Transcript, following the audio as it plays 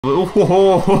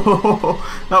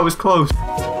Oh, that was close.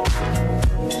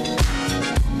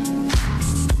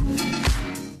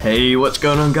 Hey, what's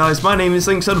going on guys? My name is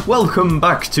Linx and welcome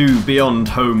back to Beyond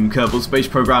Home Kerbal Space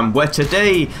Program, where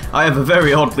today I have a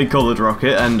very oddly coloured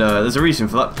rocket, and there's a reason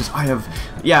for that, because I have...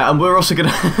 Yeah, and we're also gonna...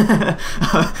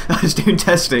 I was doing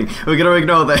testing, we're gonna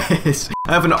ignore this.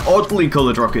 I have an oddly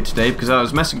coloured rocket today because I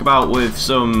was messing about with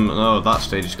some... Oh, that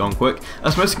stage has gone quick. I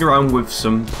was messing around with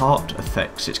some part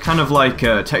effects. It's kind of like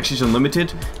Textures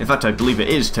Unlimited. In fact, I believe it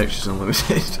is Textures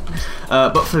Unlimited.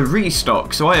 But for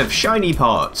restock, so I have shiny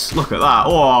parts. Look at that.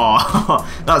 Oh,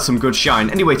 that's some good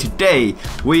shine. Anyway, today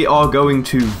we are going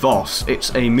to Voss.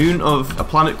 It's a moon of a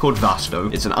planet called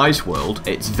Vasto. It's an ice world.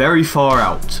 It's very far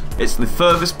out. It's the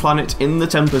furthest planet in the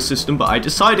Tempest system, but I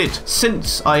decided,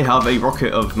 since I have a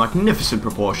rocket of magnificent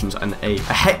proportions and a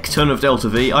heck ton of Delta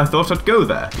V, I thought I'd go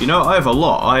there. You know, I have a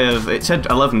lot. It said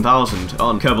 11,000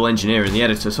 on Kerbal Engineer in the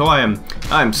editor, so I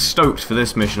am stoked for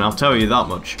this mission, I'll tell you that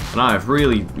much. And I have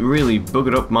really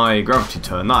buggered up my gravity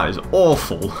turn. That is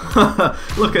awful.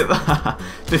 Look at that.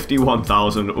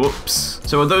 51,000. Oops.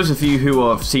 So those of you who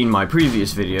have seen my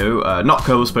previous video, not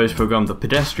Kerbal Space Program, the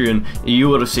pedestrian, you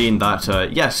would have seen that,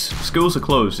 yes, schools are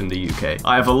closed in the UK.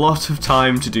 I have a lot of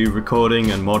time to do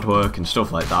recording and mod work and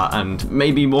stuff like that, and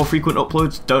maybe more frequent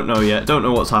uploads, don't know yet, don't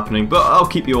know what's happening, but I'll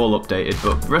keep you all updated.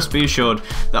 But rest be assured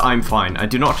that I'm fine. I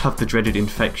do not have the dreaded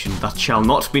infection that shall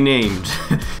not be named.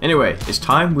 Anyway, it's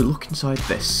time we look inside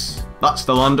this. That's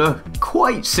the lander.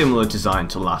 Quite similar design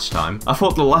to last time. I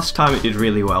thought the last time it did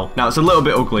really well. Now it's a little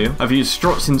bit uglier. I've used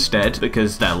struts instead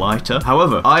because they're lighter.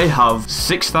 However, I have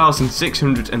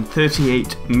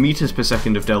 6,638 meters per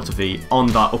second of Delta V on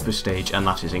that upper stage, and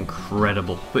that is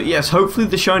incredible. But yes, hopefully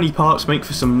the shiny parts make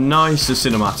for some nicer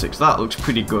cinematics. That looks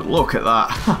pretty good. Look at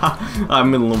that.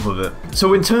 I'm in love with it.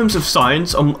 So in terms of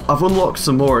science, I've unlocked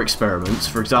some more experiments.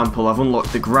 For example, I've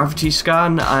unlocked the gravity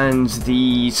scan and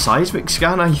the seismic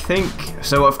scan, I think.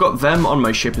 So I've got them on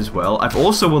my ship as well. I've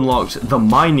also unlocked the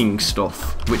mining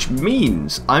stuff, which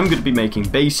means I'm going to be making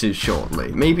bases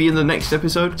shortly, maybe in the next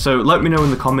episode. So let me know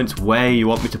in the comments where you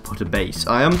want me to put a base.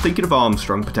 I am thinking of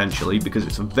Armstrong potentially, because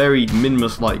it's a very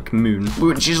Minmus-like moon,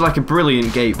 which is like a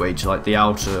brilliant gateway to like the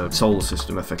outer solar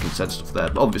system, if I can say stuff there.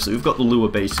 But obviously we've got the Lua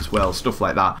base as well, stuff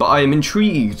like that. But I am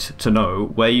intrigued to know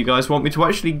where you guys want me to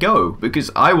actually go, because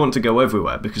I want to go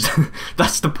everywhere, because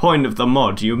that's the point of the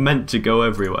mod. You're meant to go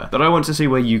everywhere. But I want to see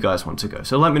where you guys want to go,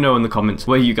 so let me know in the comments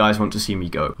where you guys want to see me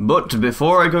go. But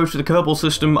before I go to the Kerbal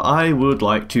system, I would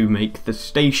like to make the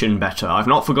station better. I've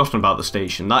not forgotten about the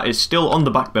station. That is still on the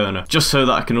back burner, just so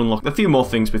that I can unlock a few more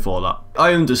things before that.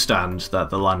 I understand that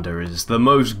the lander is the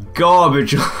most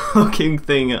garbage looking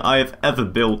thing I have ever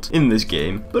built in this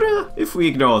game, but if we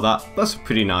ignore that, that's a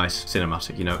pretty nice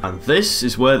cinematic, you know. And this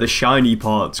is where the shiny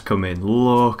parts come in.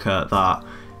 Look at that.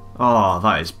 Oh,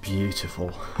 that is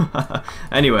beautiful.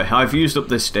 Anyway, I've used up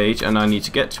this stage and I need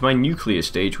to get to my nuclear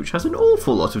stage, which has an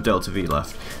awful lot of Delta V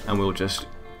left, and we'll just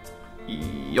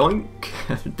yoink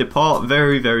depart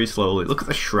very slowly. Look at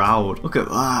the shroud. Look at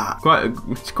that.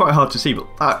 It's quite hard to see,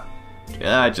 but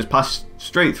that just passed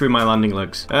straight through my landing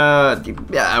legs.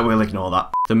 Yeah, we'll ignore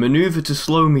that. The maneuver to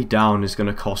slow me down is going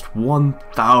to cost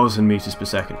 1,000 meters per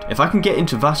second. If I can get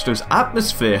into Vasto's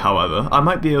atmosphere, however, I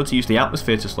might be able to use the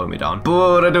atmosphere to slow me down,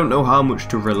 but I don't know how much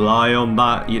to rely on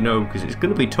that, you know, because it's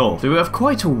going to be tough. So we have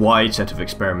quite a wide set of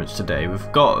experiments today.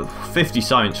 We've got 50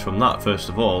 science from that, first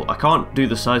of all. I can't do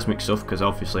the seismic stuff because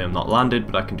obviously I'm not landed,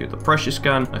 but I can do the pressure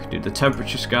scan, I can do the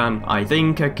temperature scan, I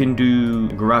think I can do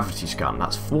gravity scan.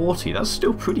 That's 40. That's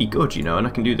still pretty good, you know, and I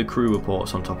can do the crew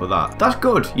reports on top of that. That's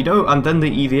good, you know, and then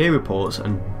the EVA reports,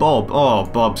 and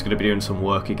Bob's going to be doing some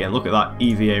work again. Look at that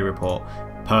EVA report.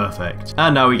 Perfect.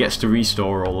 And now he gets to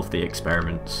restore all of the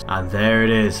experiments. And there it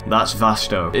is. That's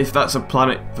Vasto. If that's a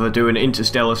planet for doing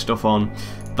interstellar stuff on,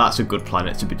 that's a good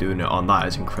planet to be doing it on. That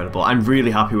is incredible. I'm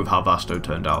really happy with how Vasto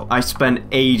turned out. I spent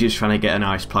ages trying to get an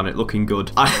ice planet looking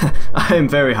good. I am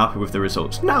very happy with the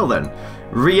results. Now then,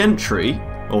 re-entry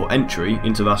or entry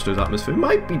into Vasto's atmosphere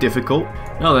might be difficult.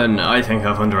 Now then, I think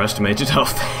I've underestimated how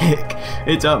thick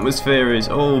its atmosphere is.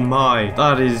 Oh my,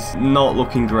 that is not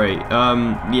looking great.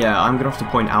 Yeah, I'm gonna have to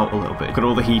point out a little bit. Look at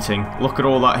all the heating. Look at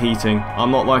all that heating. I'm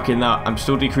not liking that. I'm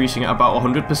still decreasing at about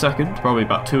 100 per second. Probably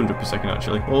about 200 per second,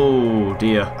 actually. Oh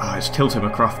dear. It's tilting my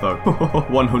craft though.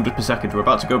 100 per second. We're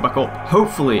about to go back up.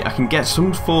 Hopefully, I can get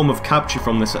some form of capture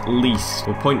from this at least.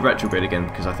 We'll point retrograde again,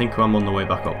 because I think I'm on the way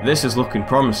back up. This is looking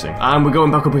promising. And we're going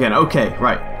back up again. Okay,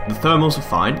 right. The thermals are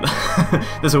fine.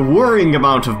 There's a worrying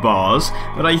amount of bars,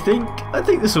 but I think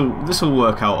this'll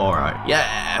work out all right.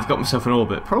 Yeah, I've got myself an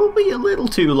orbit. Probably a little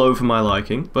too low for my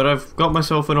liking, but I've got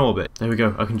myself an orbit. There we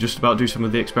go. I can just about do some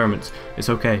of the experiments. It's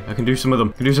okay. I can do some of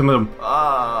them.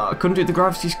 I couldn't do the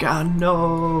gravity scan.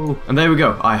 No. And there we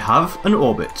go. I have an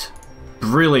orbit.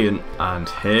 Brilliant, and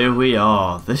here we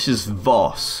are. This is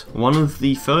Vos, one of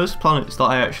the first planets that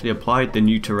I actually applied the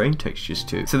new terrain textures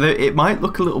to. So it might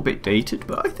look a little bit dated,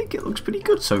 but I think it looks pretty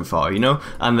good so far, you know?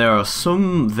 And there are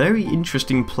some very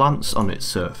interesting plants on its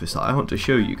surface that I want to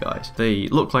show you guys. They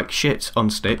look like shit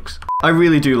on sticks. I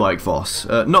really do like Vos.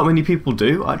 Not many people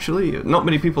do, actually. Not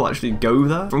many people actually go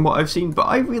there, from what I've seen, but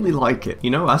I really like it. You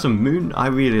know, as a moon, I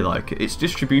really like it. Its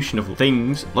distribution of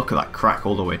things, look at that crack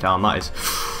all the way down, that is...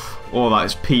 Oh, that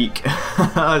is peak.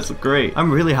 That's great.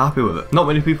 I'm really happy with it. Not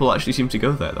many people actually seem to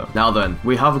go there, though. Now then,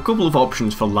 we have a couple of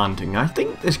options for landing. I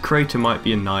think this crater might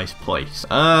be a nice place.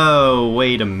 Oh,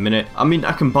 wait a minute. I mean,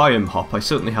 I can biome hop. I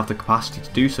certainly have the capacity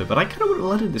to do so, but I kind of want to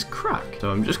let in this crack. So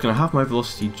I'm just going to have my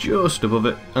velocity just above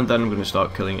it, and then I'm going to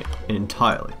start killing it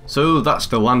entirely. So that's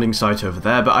the landing site over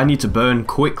there, but I need to burn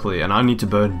quickly, and I need to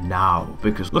burn now,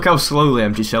 because look how slowly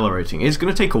I'm decelerating. It's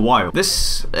going to take a while.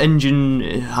 This engine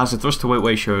has a thrust-to-weight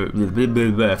ratio,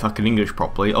 if I can English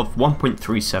properly, of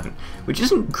 1.37, which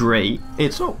isn't great.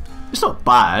 It's not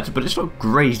bad, but it's not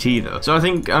great either. So I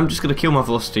think I'm just going to kill my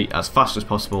velocity as fast as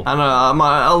possible, and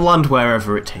I'll land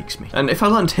wherever it takes me. And if I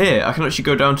land here, I can actually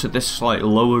go down to this like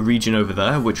lower region over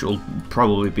there, which will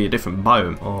probably be a different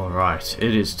biome. Alright,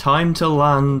 it is time to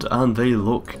land, and they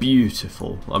look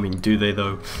beautiful. I mean, do they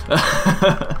though?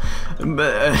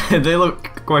 They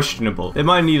look questionable. They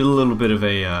might need a little bit of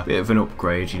an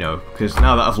upgrade, you know, because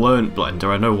now that I've learned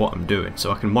Blender, I know what I'm doing,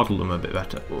 so I can model them a bit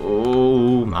better.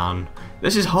 Oh man.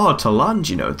 This is hard to land,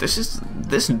 you know. This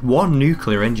one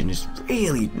nuclear engine is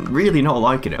really not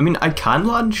liking it. I mean, I can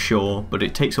land, sure, but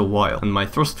it takes a while, and my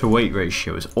thrust to weight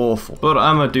ratio is awful. But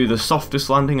I'm gonna do the softest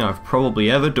landing I've probably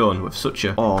ever done with such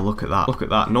a... Oh, look at that. Look at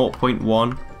that.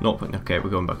 0.1. Okay, we're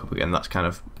going back up again. That's kind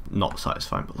of not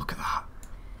satisfying, but look at that.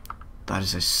 That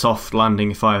is a soft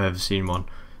landing if I've ever seen one.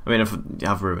 I mean,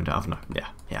 I've ruined it, haven't I?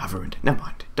 Yeah, I've ruined it. Never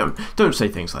mind. Don't say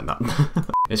things like that.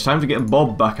 It's time to get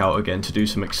Bob back out again to do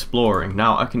some exploring.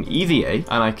 Now, I can EVA,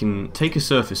 and I can take a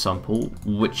surface sample,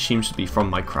 which seems to be from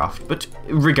my craft, but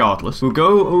regardless, we'll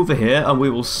go over here, and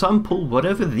we will sample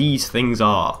whatever these things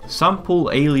are. Sample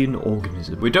alien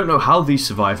organism. We don't know how these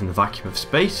survive in the vacuum of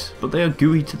space, but they are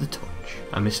gooey to the touch.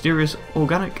 A mysterious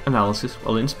organic analysis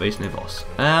while in space near Vos.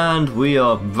 And we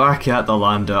are back at the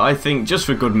lander. I think just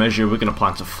for good measure we're going to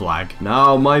plant a flag.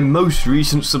 Now my most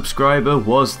recent subscriber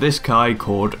was this guy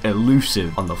called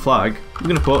Elusive. On the flag we're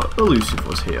going to put Elusive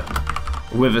was here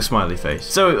with a smiley face.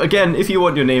 So again, if you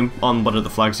want your name on one of the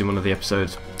flags in one of the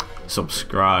episodes,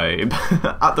 subscribe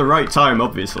at the right time,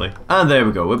 obviously. And there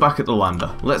we go, we're back at the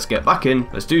lander. Let's get back in,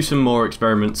 let's do some more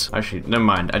experiments. Actually, never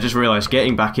mind, I just realized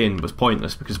getting back in was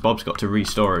pointless because Bob's got to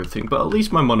restore everything, but at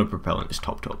least my monopropellant is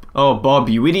topped up. Oh, Bob,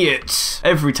 you idiot!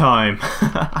 Every time.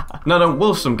 Now,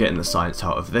 whilst I'm getting the science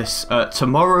out of this,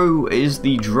 tomorrow is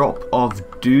the drop of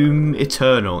Doom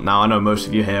Eternal. Now, I know most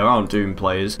of you here aren't Doom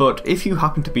players, but if you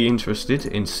happen to be interested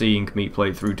in seeing me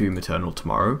play through Doom Eternal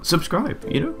tomorrow, subscribe,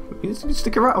 you know,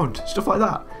 stick around. Stuff like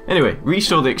that. Anyway,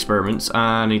 restore the experiments.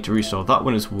 I need to restore that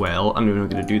one as well. And we're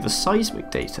going to do the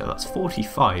seismic data. That's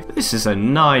 45. This is a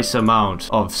nice amount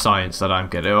of science that I'm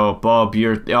getting. Oh, Bob,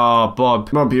 you're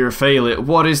a failure.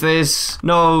 What is this?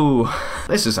 No.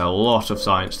 This is a lot of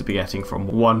science to be getting from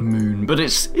one moon. But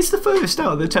it's the furthest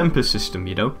out of the Tempest system,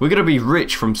 you know. We're going to be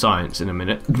rich from science in a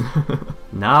minute.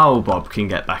 Now Bob can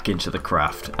get back into the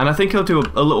craft. And I think I'll do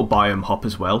a little biome hop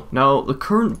as well. Now, the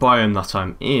current biome that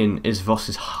I'm in is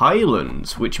Vos's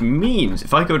Highlands, which means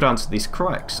if I go down to these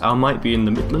cracks, I might be in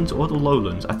the Midlands or the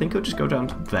Lowlands. I think I'll just go down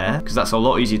to there, because that's a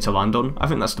lot easier to land on. I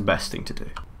think that's the best thing to do.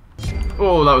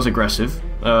 Oh, that was aggressive.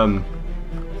 That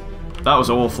was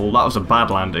awful. That was a bad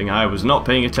landing. I was not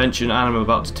paying attention, and I'm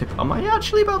about to tip. Am I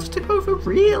actually about to tip over?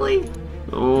 Really?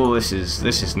 Oh, this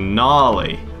is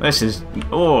gnarly. This is...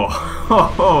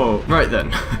 Oh. Right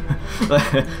then.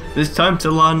 It's time to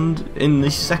land in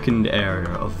the second area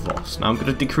of Vos. Now I'm going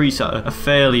to decrease at a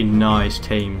fairly nice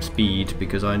tame speed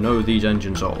because I know these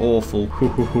engines are awful.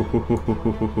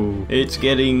 It's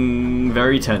getting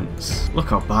very tense. Look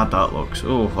how bad that looks.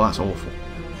 Oh, that's awful.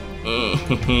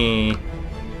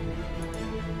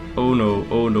 Oh no,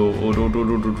 oh no, oh no, no,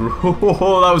 no, no, no.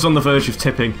 Oh, that was on the verge of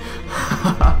tipping.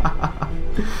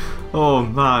 Oh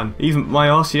man, even my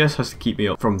RCS has to keep me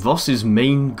up. From Voss's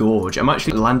main gorge, I'm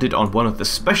actually landed on one of the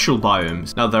special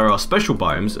biomes. Now there are special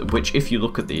biomes, which if you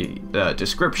look at the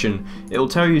description, it will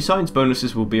tell you science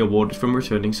bonuses will be awarded from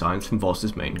returning science from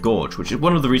Voss's main gorge, which is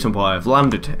one of the reasons why I've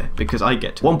landed here, because I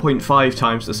get 1.5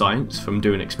 times the science from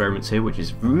doing experiments here, which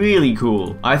is really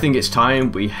cool. I think it's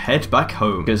time we head back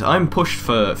home, because I'm pushed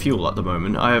for fuel at the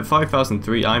moment. I have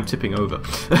 5,003, I'm tipping over.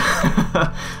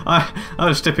 I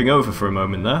was tipping over for a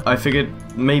moment there. I figured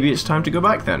maybe it's time to go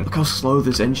back then. Look how slow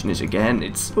this engine is again,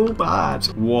 it's so bad.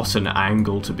 What an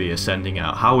angle to be ascending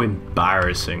at, how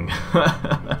embarrassing.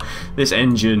 This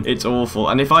engine, it's awful,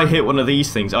 and if I hit one of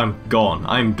these things, I'm gone,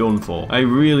 I'm done for. I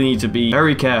really need to be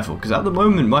very careful, because at the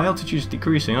moment my altitude is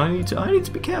decreasing. I need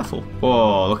to be careful.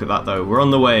 Oh, look at that though, we're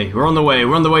on the way, we're on the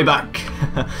way back.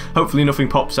 Hopefully nothing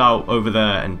pops out over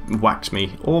there and whacks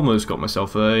me. Almost got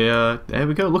myself a, there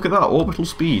we go, look at that, orbital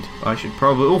speed. I should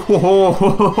probably,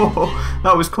 oh,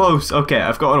 that was close. Okay,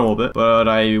 I've got an orbit, but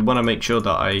I want to make sure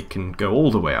that I can go all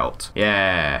the way out.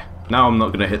 Yeah. Now I'm not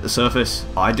going to hit the surface.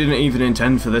 I didn't even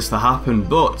intend for this to happen,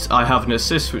 but I have an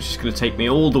assist which is going to take me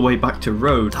all the way back to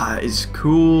road. That is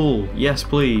cool. Yes,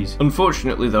 please.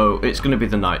 Unfortunately though, it's going to be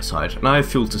the night side, and I have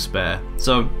fuel to spare.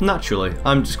 So, naturally,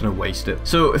 I'm just going to waste it.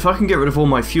 So, if I can get rid of all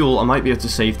my fuel, I might be able to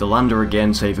save the lander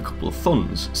again, save a couple of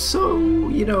funds. So,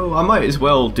 you know, I might as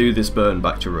well do this burn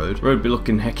back to road. Road be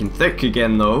looking heckin' thick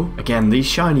again though. Again, these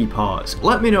shiny parts.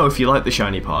 Let me know if you like the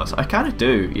shiny parts. I kind of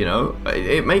do, you know.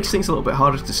 It makes things a little bit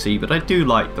harder to see, but I do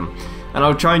like them. And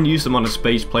I'll try and use them on a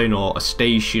space plane or a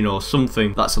station or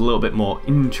something that's a little bit more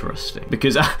interesting.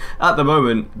 Because at the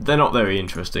moment, they're not very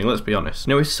interesting, let's be honest.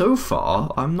 Anyway, so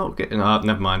far, I'm not getting...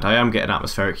 never mind, I am getting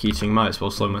atmospheric heating. Might as well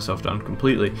slow myself down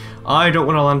completely. I don't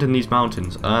want to land in these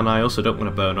mountains, and I also don't want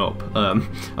to burn up.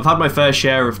 I've had my fair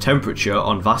share of temperature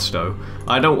on Vasto.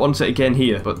 I don't want it again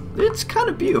here, but it's kind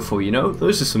of beautiful, you know?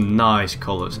 Those are some nice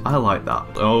colours. I like that.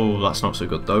 Oh, that's not so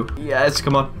good, though. Yes,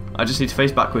 come on. I just need to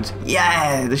face backwards.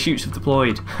 Yeah, the chutes have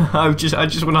deployed. I just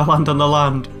want to land on the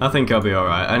land. I think I'll be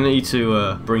alright. I need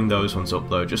to bring those ones up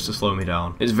though, just to slow me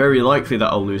down. It's very likely that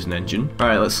I'll lose an engine.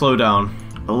 Alright, let's slow down.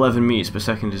 11 meters per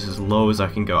second is as low as I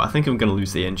can go. I think I'm going to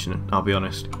lose the engine, I'll be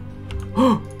honest.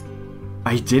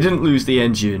 I didn't lose the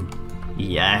engine.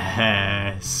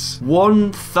 Yes.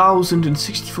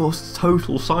 1,064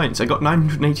 total science. I got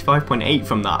 985.8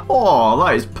 from that. Oh,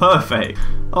 that is perfect.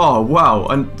 Oh, wow.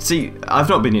 And see, I've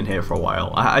not been in here for a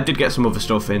while. I did get some other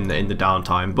stuff in the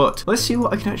downtime, but let's see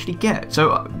what I can actually get.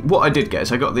 So what I did get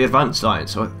is I got the advanced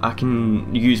science, so I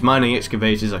can use mining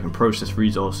excavators, I can process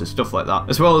resources, stuff like that.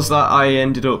 As well as that, I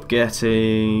ended up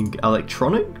getting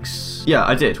electronics. Yeah,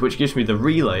 I did, which gives me the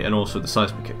relay and also the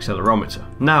seismic accelerometer.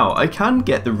 Now, I can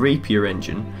get the rapier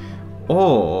engine,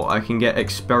 or I can get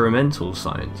experimental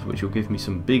science, which will give me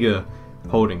some bigger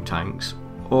holding tanks.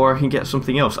 Or I can get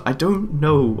something else. I don't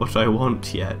know what I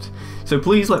want yet. So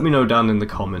please let me know down in the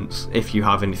comments if you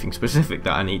have anything specific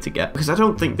that I need to get. Because I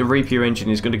don't think the rapier engine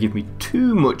is going to give me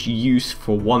too much use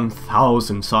for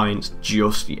 1,000 science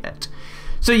just yet.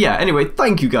 So yeah, anyway,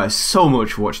 thank you guys so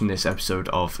much for watching this episode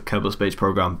of Kerbal Space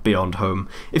Program Beyond Home.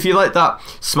 If you like that,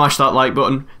 smash that like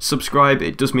button, subscribe,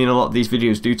 it does mean a lot. These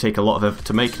videos do take a lot of effort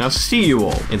to make, and I'll see you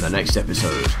all in the next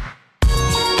episode.